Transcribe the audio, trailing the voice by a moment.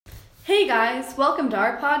Hey guys, welcome to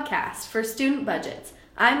our podcast for student budgets.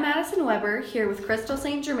 I'm Madison Weber here with Crystal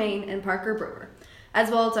St. Germain and Parker Brewer,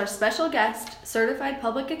 as well as our special guest, certified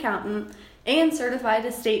public accountant and certified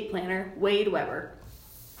estate planner, Wade Weber.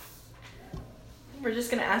 We're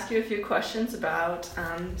just going to ask you a few questions about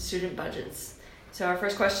student budgets. So our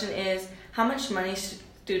first question is, how much money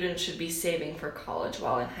students should be saving for college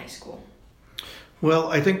while in high school?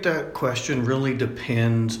 Well, I think that question really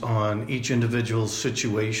depends on each individual's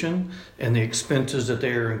situation and the expenses that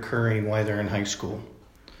they are incurring while they're in high school.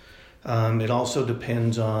 It also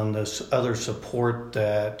depends on the other support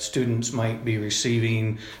that students might be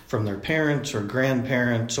receiving from their parents or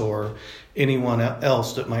grandparents or anyone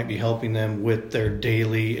else that might be helping them with their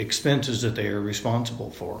daily expenses that they are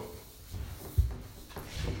responsible for.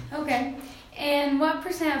 Okay. And what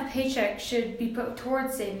percent of paycheck should be put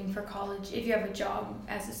towards saving for college if you have a job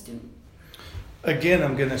as a student? Again,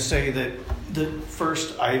 I'm going to say that the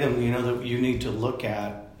first item, that you need to look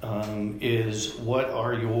at is what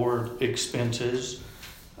are your expenses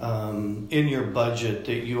in your budget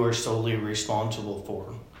that you are solely responsible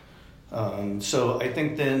for. So I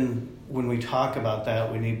think then when we talk about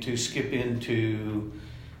that, we need to skip into,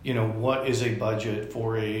 what is a budget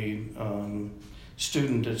for a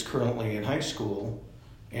student that's currently in high school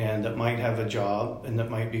and that might have a job and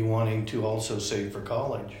that might be wanting to also save for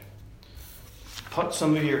college. Put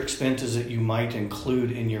some of your expenses that you might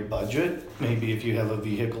include in your budget, maybe if you have a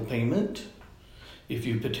vehicle payment, if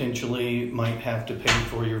you potentially might have to pay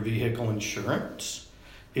for your vehicle insurance,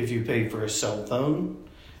 if you pay for a cell phone,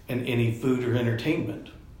 and any food or entertainment.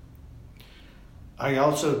 I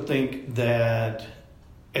also think that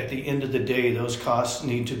at the end of the day, those costs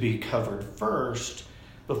need to be covered first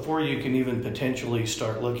before you can even potentially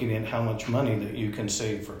start looking at how much money that you can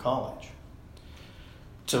save for college.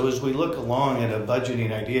 So as we look along at a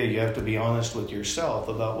budgeting idea, you have to be honest with yourself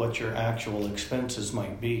about what your actual expenses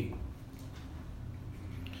might be.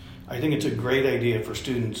 I think it's a great idea for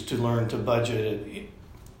students to learn to budget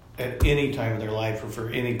at any time of their life, or for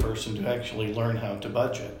any person to actually learn how to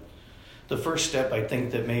budget. The first step I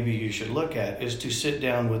think that maybe you should look at is to sit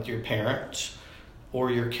down with your parents or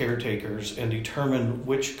your caretakers and determine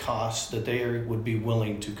which costs that they would be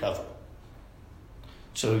willing to cover.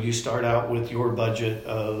 So you start out with your budget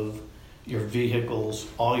of your vehicles,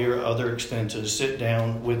 all your other expenses, sit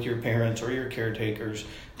down with your parents or your caretakers,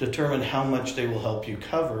 determine how much they will help you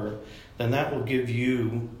cover, then that will give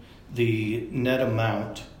you the net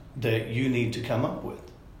amount that you need to come up with.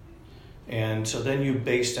 And so then you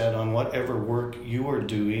base that on whatever work you are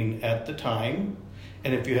doing at the time.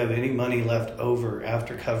 And if you have any money left over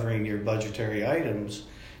after covering your budgetary items,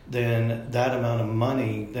 then that amount of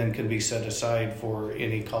money then can be set aside for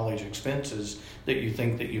any college expenses that you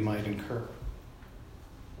think that you might incur.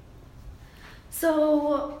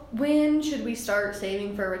 So when should we start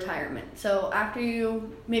saving for retirement? So after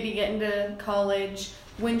you maybe get into college,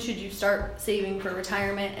 when should you start saving for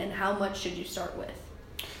retirement and how much should you start with?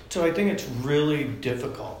 So I think it's really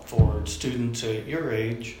difficult for students at your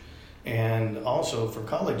age and also for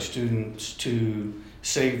college students to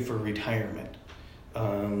save for retirement.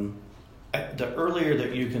 The earlier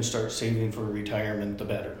that you can start saving for retirement, the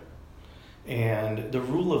better. And the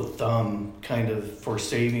rule of thumb kind of for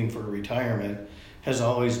saving for retirement has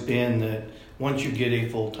always been that once you get a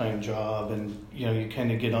full-time job and you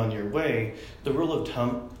kind of get on your way, the rule of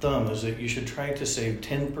thumb is that you should try to save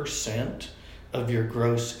 10% of your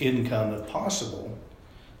gross income, if possible,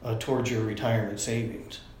 towards your retirement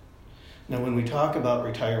savings. Now, when we talk about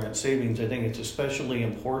retirement savings, I think it's especially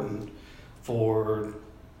important for,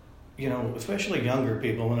 especially younger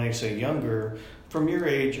people. When I say younger, from your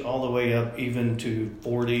age all the way up even to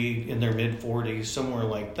 40, in their mid-40s, somewhere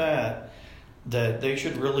like that, that they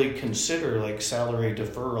should really consider like salary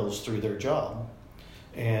deferrals through their job.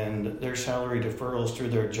 And their salary deferrals through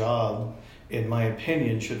their job, in my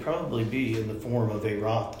opinion, should probably be in the form of a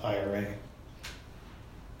Roth IRA.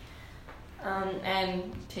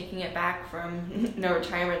 And taking it back from no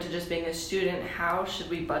retirement to just being a student, how should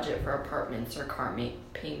we budget for apartments or car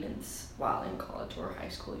payments while in college or high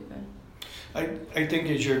school even? I think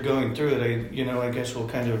as you're going through it, I guess we'll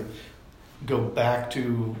kind of go back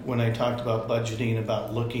to when I talked about budgeting,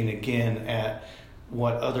 about looking again at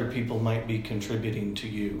what other people might be contributing to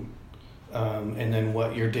you. And then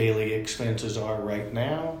what your daily expenses are right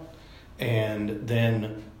now, and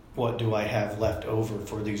then what do I have left over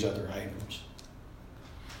for these other items.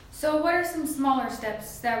 So what are some smaller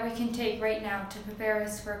steps that we can take right now to prepare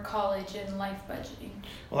us for college and life budgeting?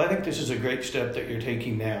 Well, I think this is a great step that you're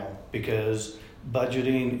taking now, because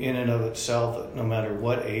budgeting in and of itself, no matter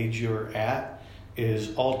what age you're at,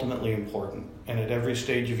 is ultimately important. And at every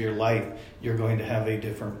stage of your life, you're going to have a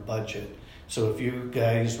different budget. So if you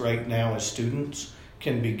guys right now as students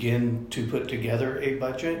can begin to put together a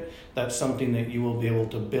budget, that's something that you will be able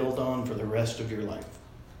to build on for the rest of your life.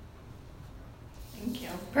 Thank you.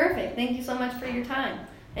 Perfect. Thank you so much for your time.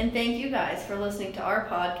 And thank you guys for listening to our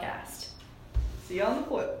podcast. See you on the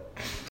flip.